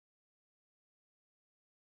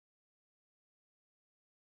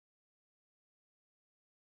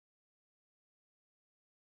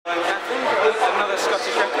Kathryn, another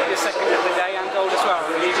Scottish record, your second of the day and gold as well. Are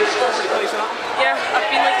you pretty pleased with that? Yeah, I've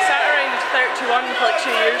been sat around 31 for 2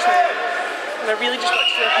 years now, and I really just got to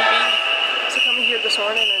do a PB. So coming here this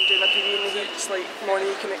morning and doing a PB in the heat is more than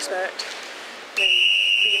you can expect. And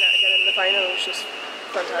being out again in the final was just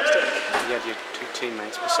fantastic. You had your two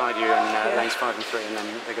teammates beside you in lanes 5 and 3, and then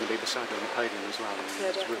they're going to be beside you on the podium as well. Yeah,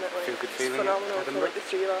 definitely. Feel good feeling. It's phenomenal for the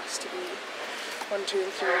three of us to be 1, 2 and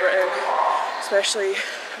 3 in Britain. Especially,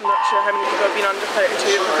 I'm not sure how many people have been under 32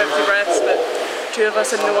 for 50 breaths, but 2 of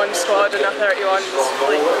us in the one squad and a 31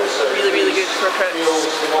 is really, really good for recruits.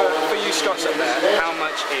 For you Scots up there, how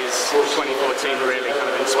much is 2014 really kind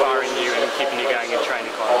of inspiring you and keeping you going in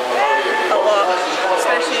training quite a lot?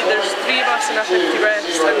 Especially there's 3 of us in a 50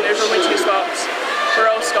 breaths and there's only 2 Scots. We're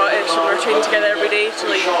all Scottish and we're training together every day to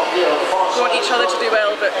we want each other to do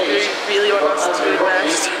well, but we really want us to do the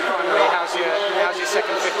best. How's your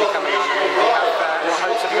second 50 coming on?